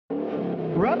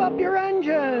Rev up your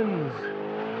engines!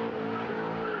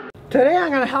 Today I'm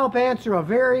going to help answer a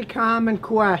very common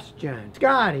question.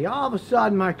 Scotty, all of a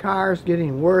sudden my car is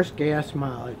getting worse gas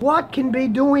mileage. What can be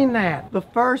doing that? The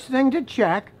first thing to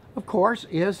check, of course,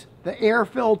 is the air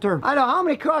filter. I know how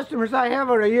many customers I have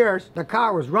over the years. The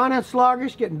car was running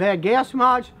sluggish, getting bad gas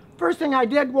mileage. First thing I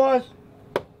did was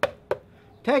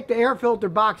take the air filter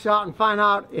box out and find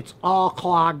out it's all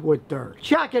clogged with dirt.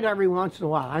 Check it every once in a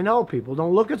while. I know people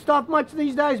don't look at stuff much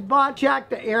these days, but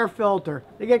check the air filter.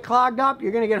 They get clogged up,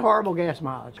 you're going to get horrible gas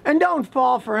mileage. And don't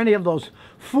fall for any of those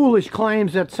foolish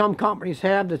claims that some companies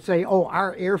have that say, oh,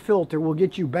 our air filter will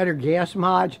get you better gas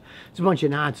mileage. It's a bunch of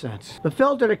nonsense. The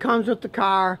filter that comes with the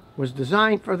car was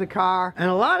designed for the car, and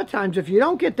a lot of times if you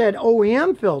don't get that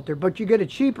OEM filter, but you get a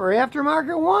cheaper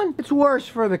aftermarket one, it's worse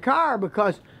for the car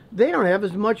because they don't have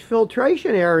as much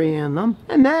filtration area in them,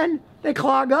 and then they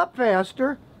clog up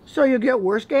faster, so you get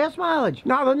worse gas mileage.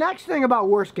 Now the next thing about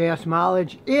worse gas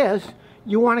mileage is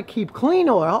you want to keep clean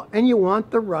oil and you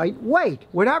want the right weight.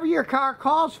 Whatever your car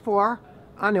calls for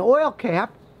on the oil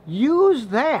cap, use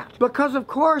that, because of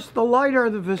course the lighter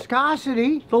the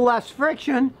viscosity, the less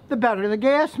friction, the better the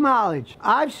gas mileage.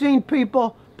 I've seen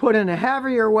people put in a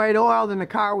heavier weight oil than the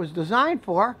car was designed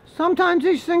for. Sometimes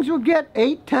these things will get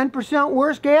 8–10%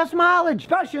 worse gas mileage,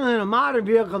 especially in a modern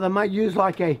vehicle that might use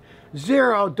like a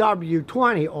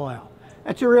 0W20 oil.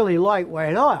 That's a really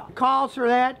lightweight oil. Calls for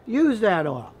that, use that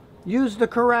oil. Use the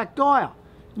correct oil.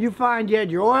 You find you had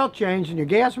your oil changed and your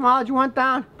gas mileage went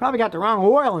down, probably got the wrong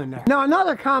oil in there. Now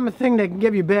another common thing that can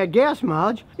give you bad gas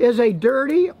mileage is a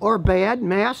dirty or bad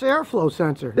mass airflow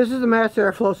sensor. This is a mass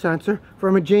airflow sensor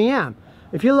from a GM.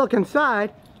 If you look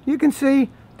inside, you can see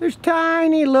there's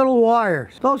tiny little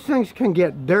wires. Those things can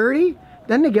get dirty,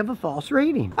 then they give a false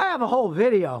reading. I have a whole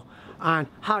video on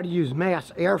how to use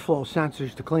mass airflow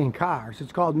sensors to clean cars.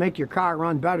 It's called Make Your Car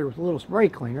Run Better with a Little Spray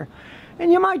Cleaner.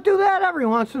 And you might do that every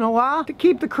once in a while to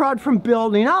keep the crud from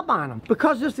building up on them.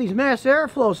 Because if these mass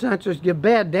airflow sensors give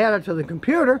bad data to the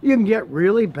computer, you can get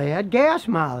really bad gas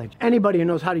mileage. Anybody who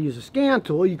knows how to use a scan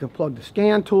tool, you can plug the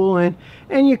scan tool in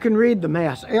and you can read the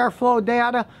mass airflow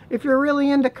data. If you're really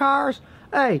into cars,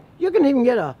 hey, you can even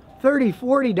get a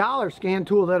 $30–40 scan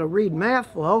tool that'll read mass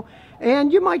flow,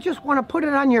 and you might just want to put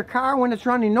it on your car when it's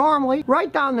running normally,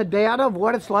 write down the data of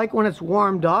what it's like when it's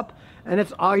warmed up and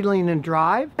it's idling in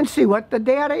drive, and see what the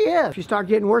data is. If you start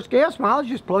getting worse gas mileage,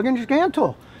 just plug in your scan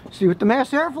tool. See what the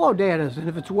mass airflow data is, and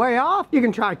if it's way off, you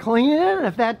can try cleaning it, and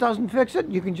if that doesn't fix it,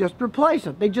 you can just replace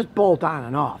it. They just bolt on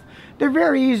and off. They're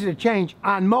very easy to change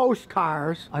on most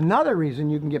cars. Another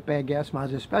reason you can get bad gas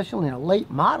mileage, especially in a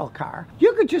late model car,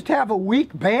 you could just have a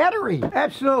weak battery.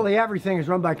 Absolutely everything is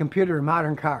run by computer in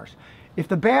modern cars. If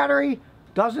the battery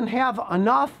doesn't have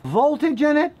enough voltage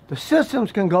in it, the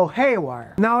systems can go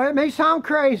haywire. Now it may sound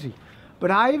crazy,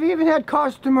 but I've even had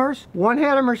customers, one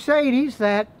had a Mercedes,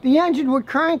 that the engine would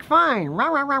crank fine, rah,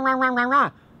 rah, rah, rah, rah, rah,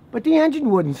 rah, but the engine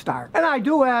wouldn't start. And I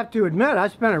do have to admit, I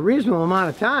spent a reasonable amount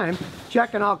of time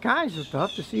checking all kinds of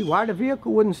stuff to see why the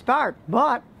vehicle wouldn't start.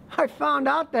 But I found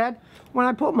out that when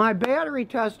I put my battery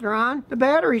tester on, the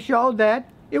battery showed that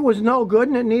it was no good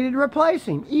and it needed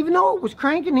replacing, even though it was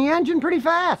cranking the engine pretty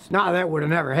fast. Now that would have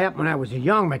never happened when I was a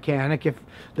young mechanic. If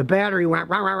the battery went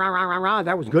rah, rah, rah, rah, rah, rah,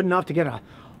 that was good enough to get a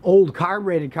old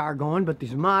carbureted car going, but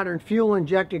these modern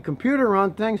fuel-injected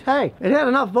computer-run things, hey, it had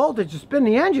enough voltage to spin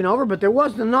the engine over, but there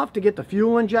wasn't enough to get the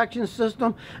fuel injection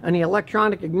system and the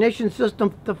electronic ignition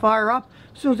system to fire up.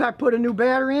 As soon as I put a new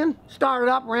battery in, started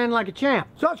up, ran like a champ.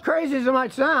 So as crazy as it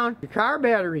might sound, your car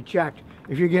battery checked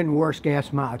if you're getting worse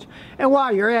gas mileage. And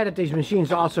while you're at it, these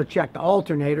machines also check the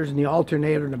alternators, and the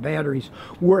alternator and the batteries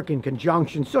work in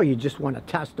conjunction, so you just want to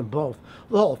test them both.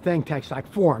 The whole thing takes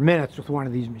like 4 minutes with one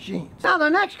of these machines. Now the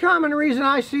next common reason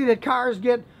I see that cars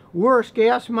get worse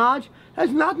gas mileage has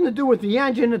nothing to do with the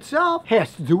engine itself. It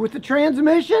has to do with the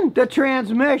transmission. The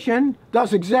transmission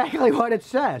does exactly what it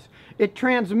says. It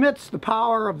transmits the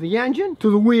power of the engine to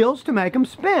the wheels to make them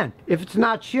spin. If it's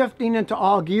not shifting into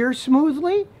all gears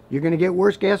smoothly, you're going to get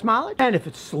worse gas mileage. And if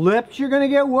it slips, you're going to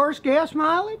get worse gas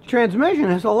mileage. Transmission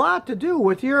has a lot to do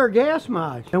with your gas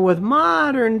mileage. And with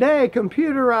modern day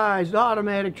computerized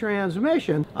automatic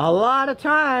transmission, a lot of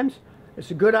times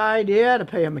it's a good idea to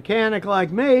pay a mechanic like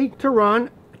me to run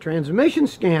a transmission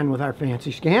scan with our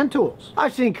fancy scan tools.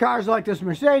 I've seen cars like this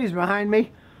Mercedes behind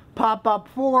me pop up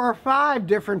 4 or 5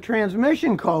 different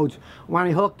transmission codes when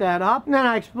I hook that up, and then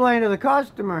I explain to the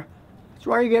customer, that's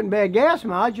why you're getting bad gas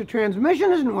mileage, your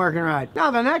transmission isn't working right.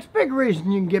 Now the next big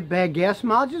reason you can get bad gas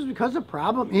mileage is because of a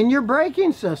problem in your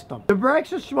braking system. The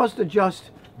brakes are supposed to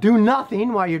just do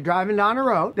nothing while you're driving down the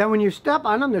road. Then when you step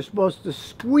on them, they're supposed to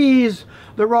squeeze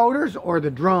the rotors or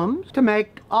the drums to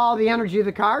make all the energy of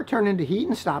the car turn into heat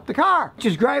and stop the car. Which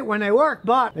is great when they work,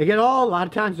 but they get old. A lot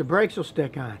of times the brakes will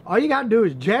stick on. All you got to do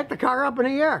is jack the car up in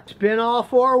the air. Spin all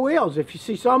four wheels. If you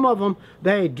see some of them,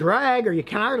 they drag or you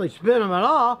can hardly spin them at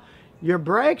all. Your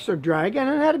brakes are dragging,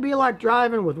 and that'd be like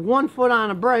driving with 1 foot on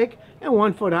the brake and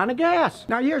 1 foot on the gas.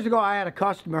 Now, years ago, I had a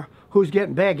customer who's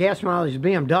getting bad gas mileage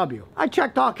BMW. I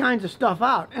checked all kinds of stuff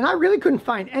out, and I really couldn't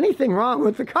find anything wrong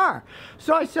with the car.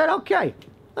 So I said, okay,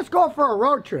 let's go for a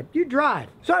road trip. You drive.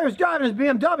 So I was driving his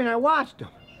BMW, and I watched him.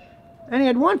 And he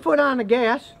had 1 foot on the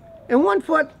gas and 1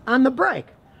 foot on the brake.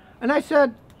 And I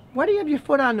said, why do you have your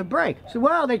foot on the brake? He said,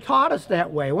 well, they taught us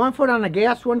that way. 1 foot on the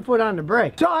gas, 1 foot on the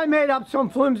brake. So I made up some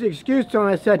flimsy excuse to him.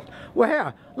 I said, well,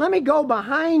 here, let me go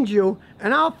behind you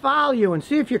and I'll follow you and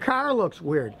see if your car looks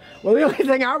weird. Well, the only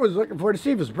thing I was looking for to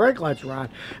see if his brake lights were on.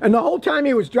 And the whole time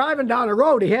he was driving down the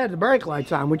road, he had the brake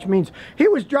lights on, which means he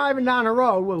was driving down the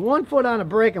road with 1 foot on the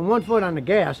brake and 1 foot on the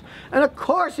gas. And of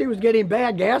course he was getting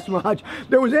bad gas mileage.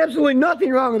 There was absolutely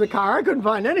nothing wrong with the car. I couldn't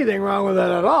find anything wrong with it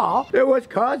at all. It was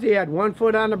because he had 1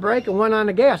 foot on the brake and 1 on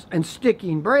the gas. And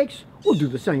sticking brakes will do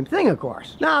the same thing, of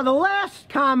course. Now, the last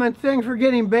common thing for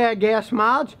getting bad gas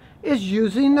mileage is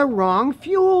using the wrong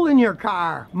fuel in your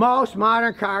car. Most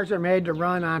modern cars are made to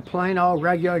run on plain old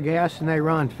regular gas and they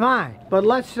run fine. But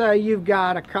let's say you've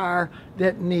got a car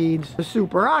that needs a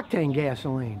super octane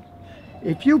gasoline.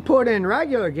 If you put in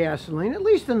regular gasoline, at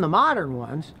least in the modern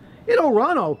ones, it'll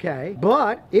run okay,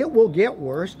 but it will get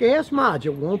worse gas mileage.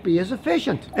 It won't be as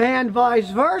efficient. And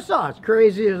vice versa, as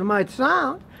crazy as it might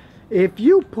sound, if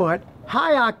you put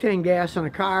high octane gas in a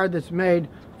car that's made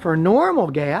for normal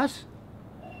gas,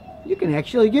 you can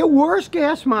actually get worse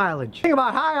gas mileage. The thing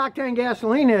about high octane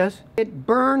gasoline is it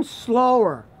burns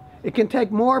slower. It can take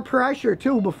more pressure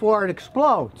too before it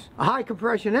explodes. A high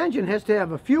compression engine has to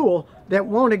have a fuel that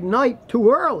won't ignite too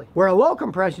early, where a low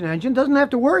compression engine doesn't have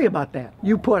to worry about that.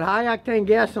 You put high octane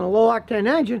gas in a low octane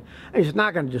engine, and it's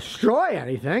not going to destroy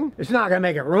anything. It's not going to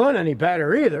make it run any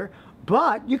better either.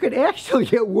 But you could actually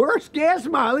get worse gas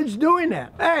mileage doing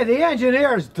that. Hey, the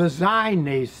engineers design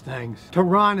these things to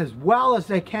run as well as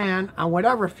they can on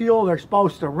whatever fuel they're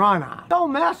supposed to run on.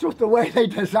 Don't mess with the way they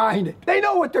designed it. They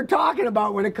know what they're talking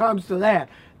about when it comes to that.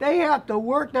 They have to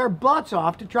work their butts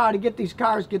off to try to get these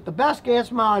cars get the best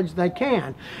gas mileage they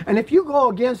can. And if you go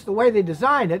against the way they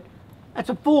designed it, that's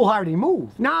a foolhardy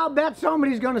move. Now, I bet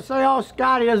somebody's going to say, oh,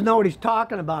 Scotty doesn't know what he's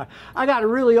talking about. I got a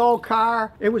really old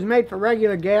car. It was made for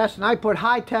regular gas, and I put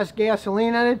high-test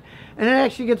gasoline in it, and it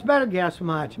actually gets better gas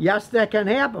mileage. Yes, that can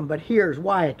happen, but here's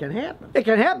why it can happen. It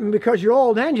can happen because your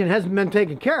old engine hasn't been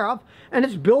taken care of, and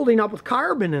it's building up with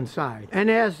carbon inside.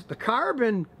 And as the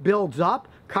carbon builds up,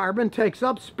 carbon takes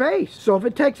up space. So if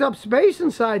it takes up space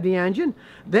inside the engine,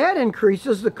 that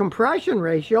increases the compression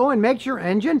ratio and makes your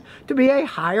engine to be a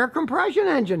higher compression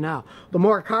engine now. The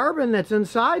more carbon that's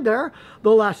inside there,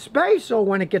 the less space, so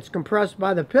when it gets compressed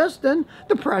by the piston,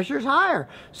 the pressure's higher.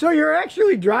 So you're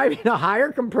actually driving a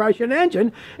higher compression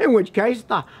engine, in which case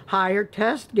the higher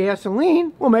test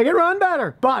gasoline will make it run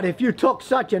better. But if you took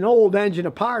such an old engine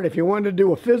apart, if you wanted to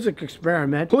do a physics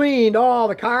experiment, cleaned all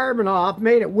the carbon off,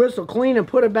 made it whistle clean and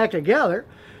put it back together,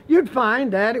 you'd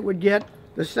find that it would get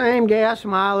the same gas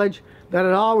mileage that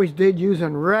it always did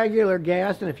using regular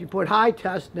gas, and if you put high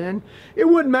test in, it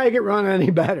wouldn't make it run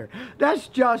any better. That's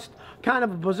just kind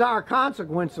of a bizarre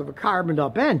consequence of a carboned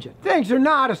up engine. Things are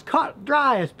not as cut and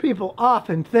dry as people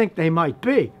often think they might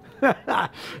be.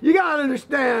 You gotta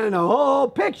understand the whole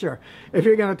picture if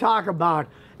you're gonna talk about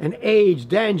an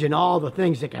aged engine, all the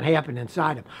things that can happen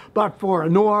inside them. But for a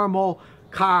normal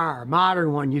car,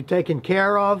 modern one you've taken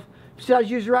care of, says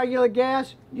use regular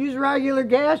gas, use regular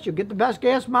gas, you'll get the best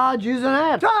gas mileage using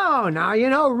that. So now you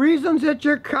know reasons that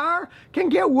your car can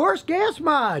get worse gas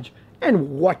mileage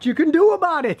and what you can do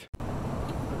about it.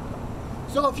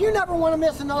 So if you never want to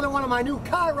miss another one of my new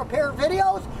car repair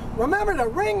videos, remember to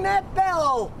ring that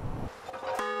bell.